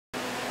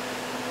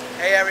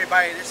Hey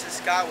everybody, this is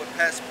Scott with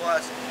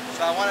PestPlus.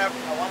 So I want to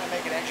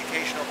make an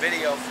educational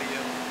video for you.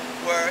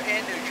 We're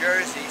in New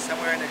Jersey,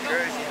 somewhere in New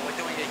Jersey, and we're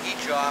doing a heat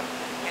job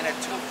in a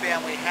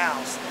two-family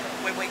house.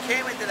 When we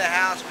came into the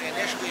house, we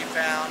initially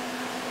found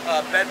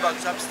bed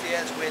bugs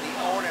upstairs where the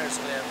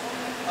owners live.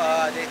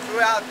 They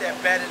threw out their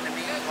bed in the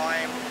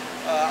meantime.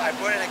 I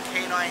brought in a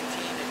K-19.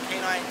 The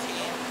K-19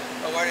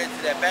 alerted to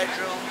their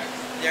bedroom,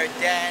 their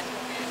den,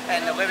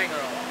 and the living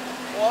room.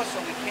 Also,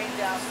 we came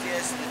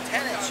downstairs to the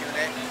tenants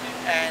unit,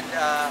 and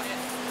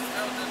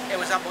it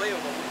was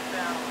unbelievable. We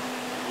found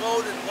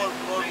load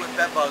with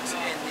bed bugs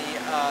in the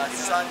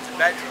son's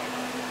bedroom.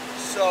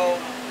 So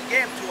we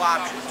gave him two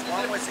options.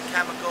 One was a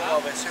chemical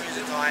over a series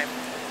of time.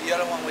 The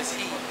other one was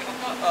heat.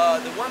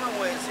 The woman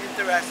was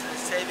interested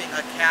in saving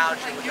her couch.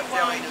 It was a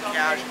fairly new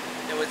couch.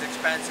 It was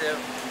expensive.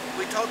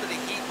 We told her the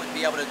heat would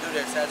be able to do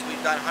this, as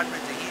we've done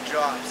hundreds of heat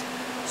jobs.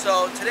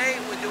 So today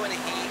we're doing the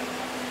heat.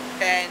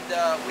 And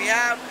we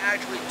have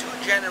actually two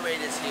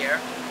generators here.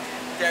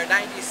 They're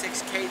 96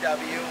 kW.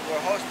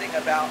 We're hosting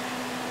about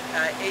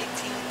 18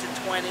 to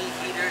 20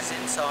 heaters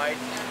inside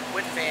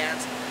with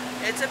fans.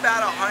 It's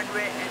about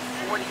 145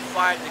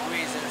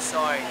 degrees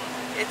inside.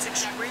 It's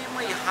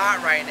extremely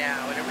hot right now,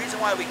 and the reason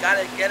why we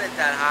gotta get it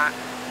that hot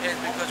is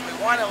because we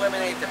want to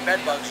eliminate the bed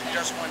bugs from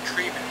just one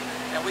treatment.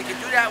 And we can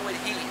do that with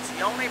heat. It's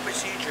the only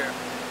procedure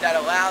that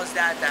allows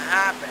that to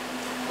happen.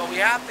 But we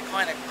have to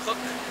kind of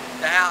cook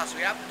the house. We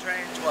have to turn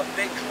it into a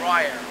big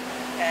dryer,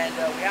 and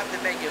we have to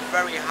make it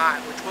very hot,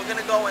 which we're going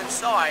to go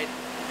inside.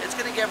 It's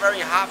going to get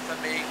very hot for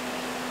me,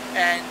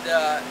 and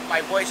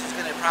my voice is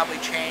going to probably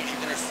change.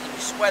 You're going to see me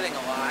sweating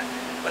a lot,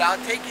 but I'll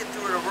take you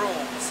through the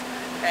rooms,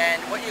 and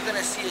what you're going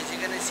to see is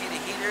you're going to see the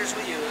heaters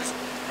we use,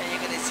 and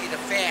you're going to see the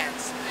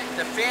fans.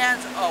 The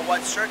fans are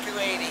what's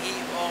circulating the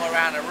heat all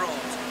around the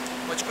rooms.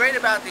 What's great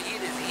about the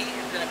heat is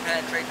going to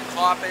penetrate the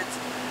carpets,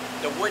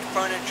 the wood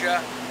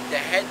furniture,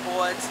 the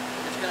headboards.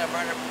 It's going to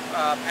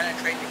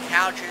penetrate the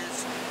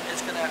couches. It's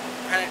going to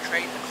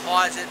penetrate the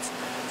closets.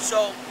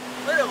 So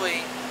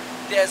literally,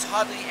 there's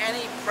hardly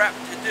any prep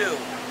to do,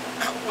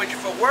 which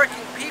for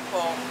working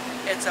people,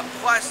 it's a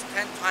plus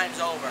 10 times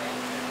over.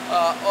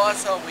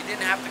 Also, we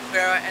didn't have to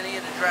clear out any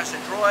of the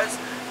dresser drawers.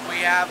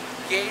 We have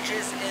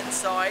gauges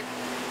inside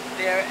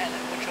there, and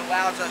which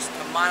allows us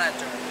to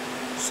monitor.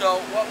 So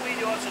what we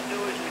also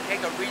do is we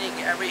take a reading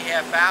every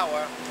half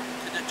hour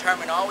to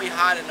determine, are we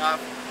hot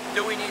enough?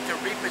 Do we need to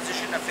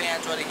reposition the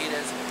fans or the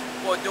heaters,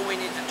 or do we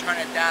need to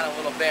turn it down a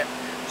little bit?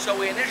 So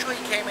we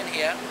initially came in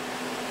here,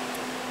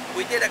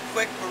 we did a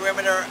quick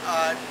perimeter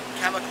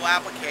chemical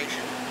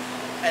application,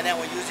 and then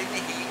we're using the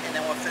heat, and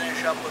then we'll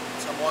finish up with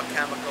some more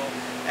chemical,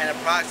 and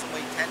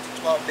approximately 10 to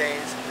 12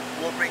 days,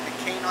 we'll bring the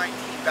K-19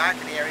 back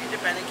in the area,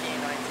 independent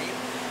K-19.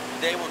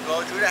 They will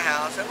go through the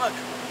house, and look,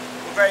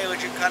 we're very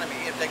legit company.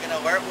 If they're going to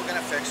alert, we're going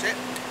to fix it,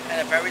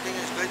 and if everything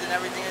is good, then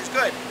everything is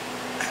good.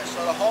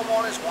 So the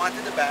homeowners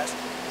wanted the best.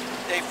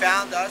 They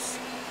found us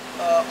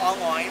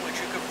online,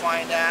 which you can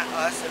find at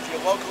us if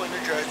you're local in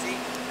New Jersey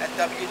at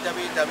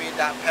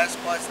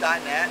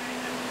www.pestplus.net,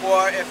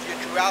 or if you're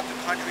throughout the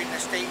country in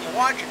the state and you're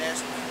watching this,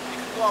 you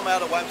can go on my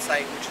other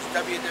website, which is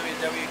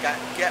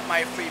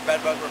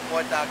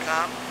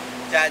www.getmyfreebedbugreport.com.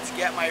 That's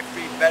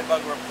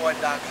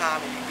getmyfreebedbugreport.com,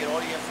 and you can get all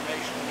the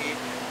information you need.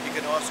 You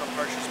can also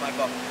purchase my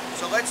book.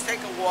 So let's take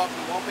a walk.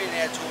 We won't be in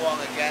there too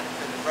long again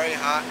because it's very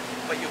hot,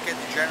 but you'll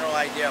get the general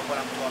idea of what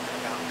I'm talking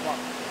about. Come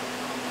on.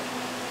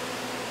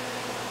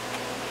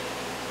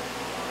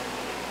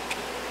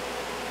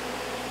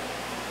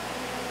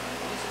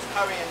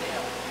 Curry and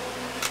Neil.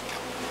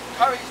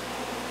 Curry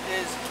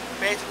is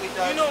basically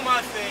does, you know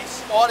my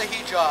face, all the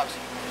heat jobs.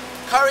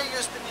 Curry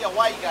used to be a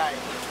white guy,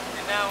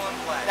 and now I'm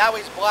black. Now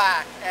he's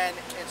black, and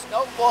it's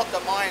no fault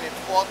of mine, it's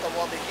fault of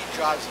all the heat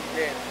jobs he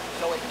did.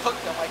 So he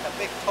cooked them like a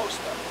big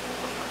toaster.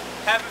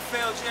 Haven't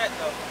failed yet,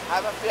 though.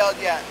 Haven't failed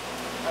yet.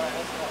 All right,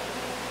 let's go.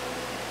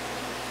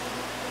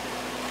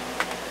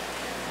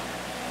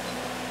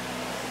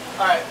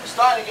 All right, it's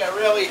starting to get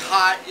really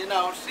hot. You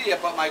don't see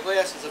it, but my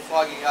glasses are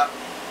fogging up.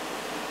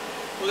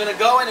 We're going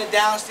to go in the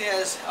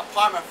downstairs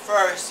apartment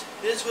first.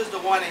 This was the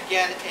one,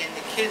 again, in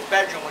the kid's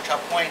bedroom, which I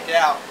pointed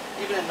out.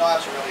 Even the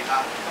knobs are really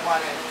hot. Come on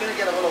in. It's going to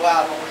get a little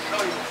loud, but we'll show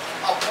you.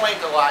 I'll point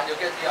a lot, and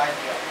you'll get the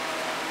idea.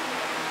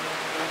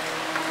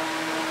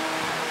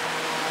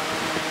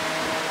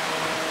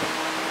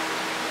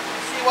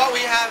 See what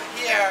we have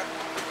here?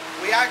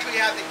 We actually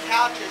have the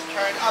couches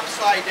turned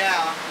upside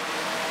down.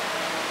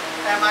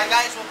 And my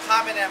guys will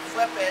come in and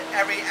flip it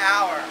every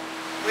hour.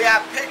 We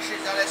have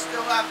pictures that are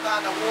still left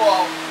on the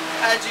wall.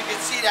 As you can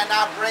see, they're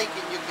not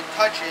breaking. You can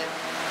touch it.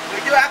 We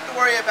do have to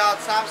worry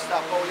about some stuff,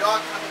 but we are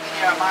coming in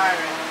here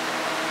admiring.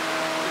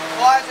 The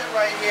closet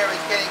right here is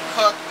getting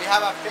cooked. We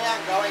have a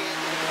fan going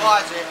into the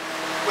closet,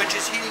 which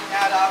is heating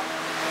that up.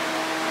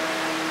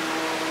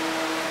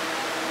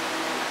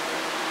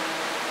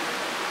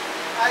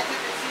 As you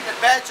can see, the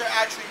beds are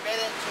actually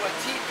made into a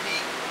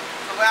teepee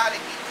to allow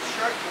the heat to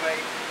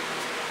circulate.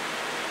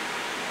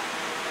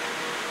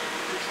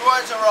 The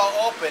drawers are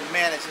all open.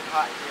 Man, is it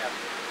hot here.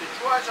 The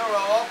drawers are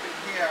all open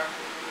here.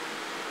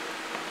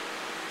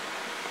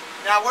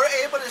 Now we're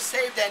able to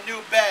save that new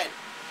bed.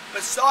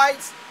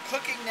 Besides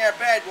cooking their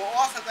bed, we're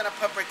also going to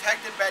put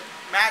protected bed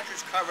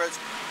mattress covers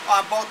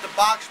on both the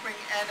box spring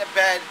and the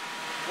bed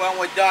when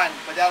we're done.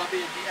 But that'll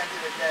be at the end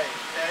of the day,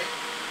 okay?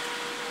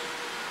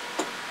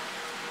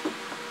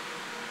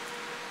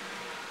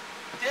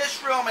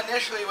 This room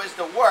initially was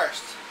the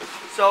worst.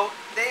 So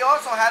they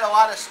also had a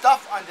lot of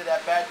stuff under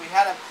that bed. We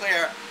had them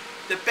clear.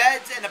 The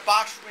beds and the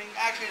box spring,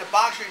 actually the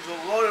box springs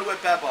were loaded with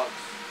bed bugs.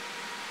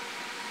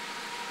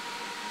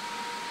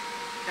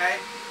 Okay?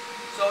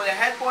 So the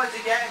headboards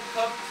are getting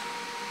cooked.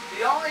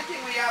 The only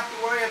thing we have to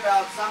worry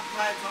about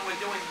sometimes when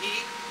we're doing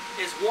heat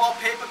is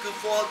wallpaper could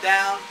fall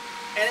down.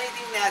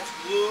 Anything that's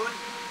glued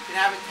can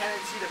have a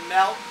tendency to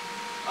melt.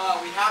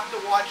 We have to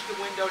watch the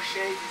window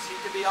shades. They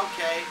seem to be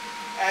okay.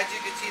 As you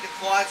can see, the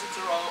closets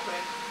are open.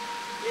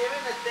 Even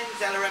the things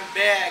that are in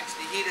bags,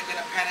 the heat is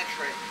going to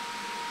penetrate.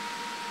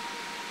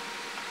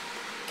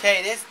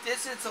 Okay, this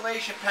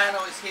insulation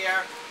panel is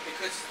here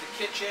because it's the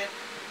kitchen.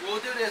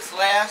 We'll do this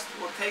last.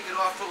 We'll take it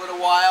off for a little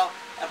while.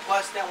 And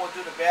plus then we'll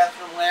do the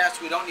bathroom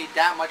last. We don't need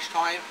that much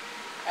time.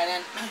 And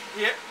then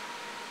here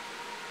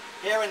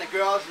in the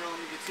girls' room,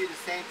 you can see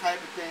the same type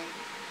of thing.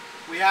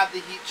 We have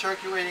the heat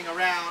circulating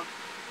around.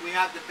 We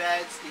have the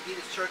beds. The heat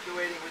is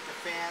circulating with the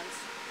fans.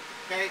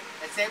 Okay,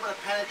 it's able to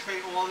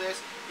penetrate all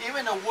this.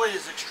 Even the wood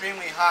is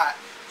extremely hot.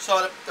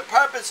 So the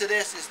purpose of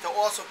this is to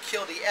also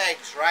kill the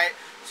eggs, right?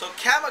 So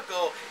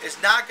chemical is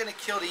not going to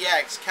kill the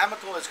eggs.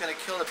 Chemical is going to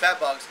kill the bed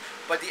bugs,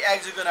 but the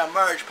eggs are going to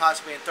emerge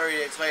possibly in 30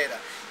 days later.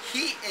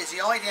 Heat is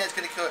the only thing that's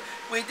going to kill it.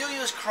 We do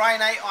use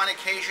cyanite on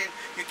occasion.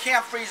 You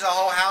can't freeze a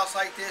whole house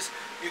like this.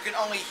 You can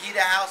only heat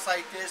a house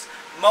like this.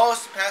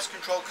 Most pest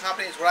control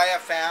companies, what I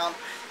have found,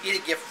 either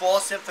give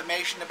false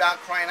information about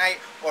cyanite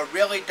or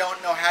really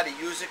don't know how to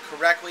use it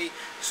correctly,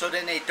 so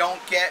then they don't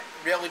get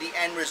really the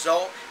end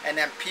result, and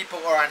then people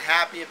are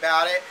unhappy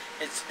about it.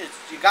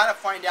 You got to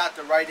find out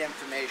the right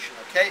information,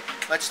 okay?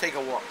 Let's take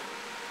a walk.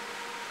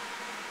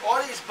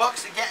 All these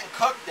books are getting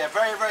cooked. They're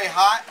very, very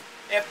hot.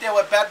 If there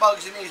were bed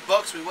bugs in these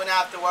books, we wouldn't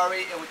have to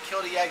worry. It would kill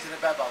the eggs and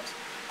the bed bugs.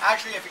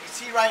 Actually, if you can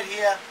see right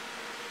here,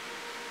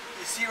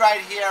 you see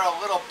right here a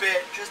little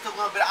bit, just a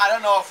little bit. I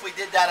don't know if we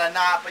did that or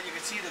not, but you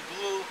can see the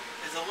glue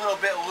is a little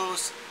bit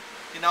loose,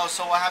 you know,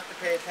 so we'll have to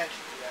pay attention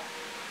to that.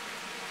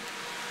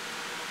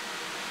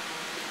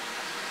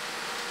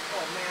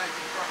 Oh man, I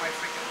just brought my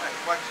freaking leg.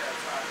 Watch that,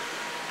 sorry.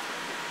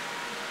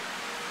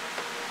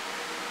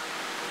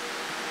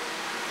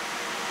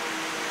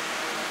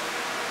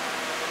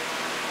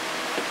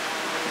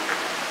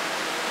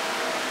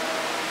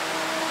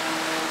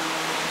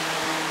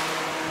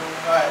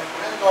 Alright,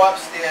 we're going to go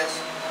upstairs.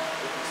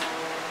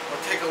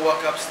 We'll take a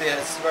walk upstairs.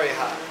 It's very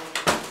hot.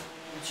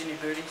 Did you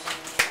need booties?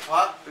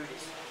 What?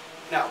 Booties.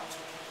 No.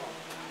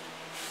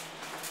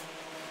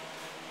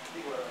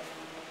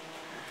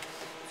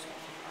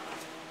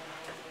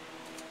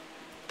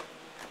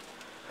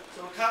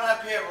 So we're coming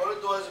up here. All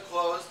the doors are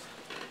closed.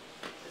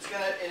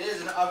 It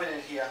is an oven in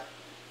here.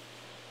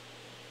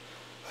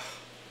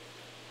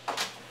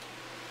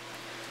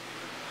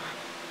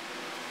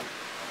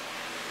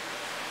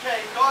 Okay,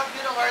 dog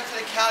did alert to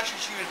the couch and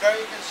she was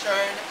very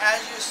concerned.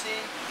 As you see,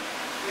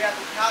 we have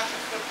the couch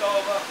flipped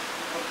over.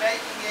 We're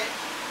baking it.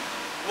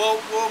 We'll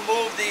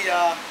move the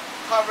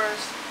covers.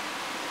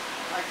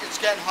 It's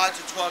getting hard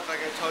to talk,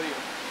 like I told you.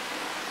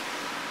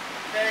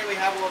 Okay, we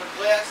have all the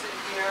glass in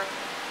here.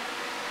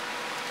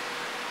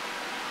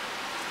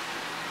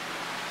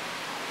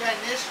 Again,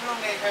 this room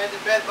they had the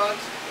bed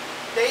bugs.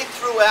 They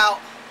threw out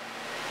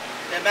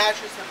the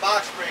mattress and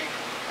box spring.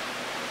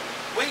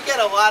 We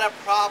get a lot of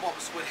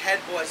problems with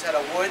headboards that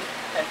are wood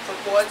and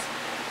footboards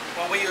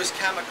when we use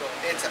chemical.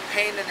 It's a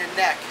pain in the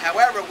neck.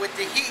 However, with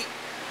the heat,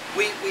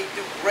 we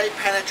do great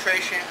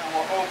penetration and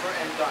we're over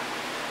and done.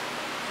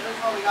 So this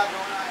is what we got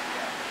going on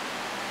here.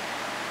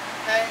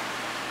 Okay?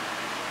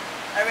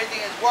 Everything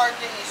is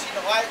working. You see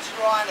the lights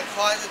are on, the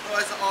closet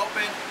doors are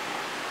open.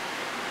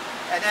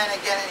 And then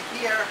again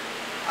in here,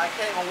 I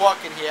can't even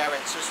walk in here.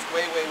 It's just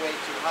way, way, way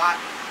too hot.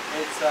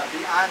 It's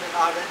beyond an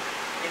oven.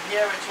 In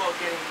here, it's all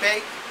getting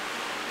baked.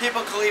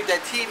 People can leave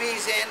their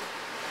TVs in,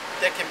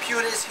 their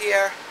computers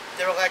here,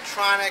 their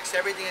electronics.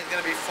 Everything is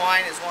going to be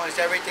fine as long as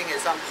everything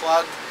is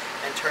unplugged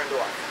and turned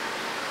off.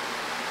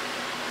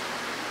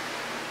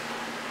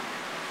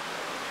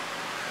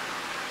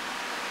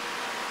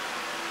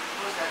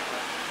 Who's that?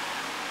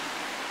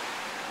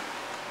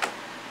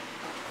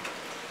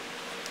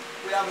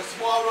 We have a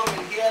small room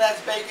in here that's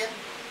vacant.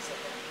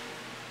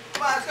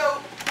 Come on, let's go.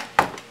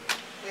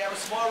 We have a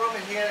small room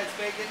in here that's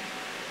vacant.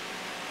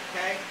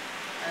 Okay?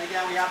 And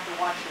again, we have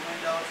to watch the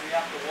windows. We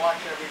have to watch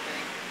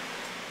everything.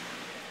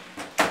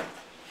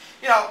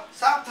 You know,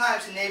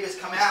 sometimes the neighbors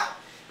come out.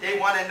 They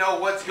want to know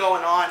what's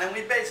going on. And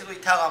we basically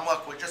tell them,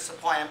 look, we're just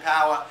supplying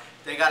power.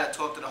 They got to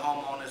talk to the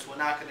homeowners. We're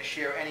not going to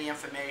share any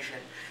information.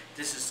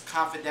 This is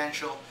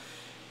confidential.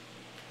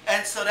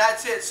 And so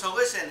that's it. So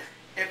listen,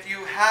 if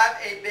you have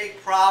a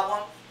big problem,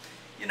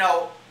 you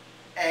know,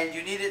 and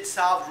you need it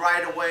solved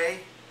right away,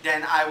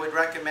 then I would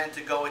recommend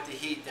to go with the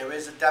heat. There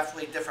is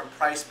definitely different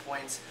price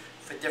points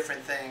for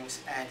different things,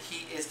 and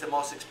heat is the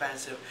most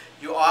expensive.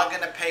 You are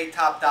going to pay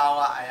top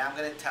dollar, I am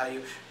going to tell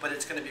you, but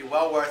it's going to be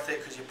well worth it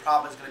because your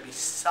problem is going to be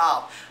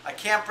solved. I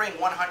can't bring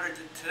 100,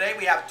 today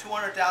we have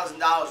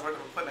 $200,000 worth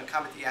of equipment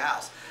coming to your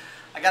house.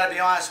 I got to be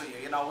honest with you,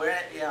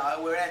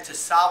 we're in it to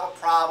solve a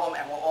problem,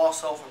 and we're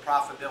also for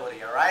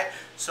profitability, all right?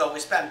 So we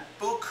spend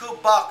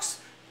buku bucks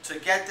to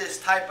get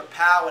this type of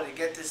power, to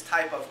get this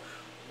type of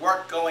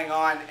work going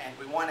on, and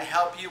we want to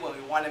help you, and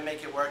we want to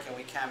make it work, and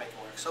we can make it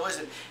work. So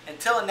listen,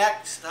 until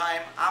next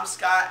time, I'm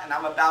Scott, and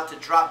I'm about to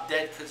drop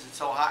dead because it's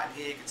so hot in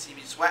here. You can see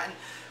me sweating.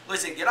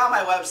 Listen, get on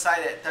my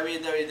website at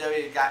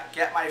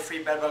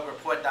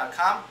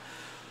www.getmyfreebedbugreport.com,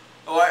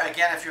 or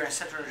again, if you're in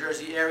Central New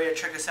Jersey area,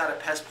 check us out at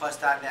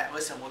PestPlus.net.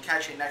 Listen, we'll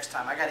catch you next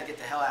time. I got to get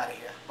the hell out of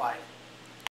here. Bye.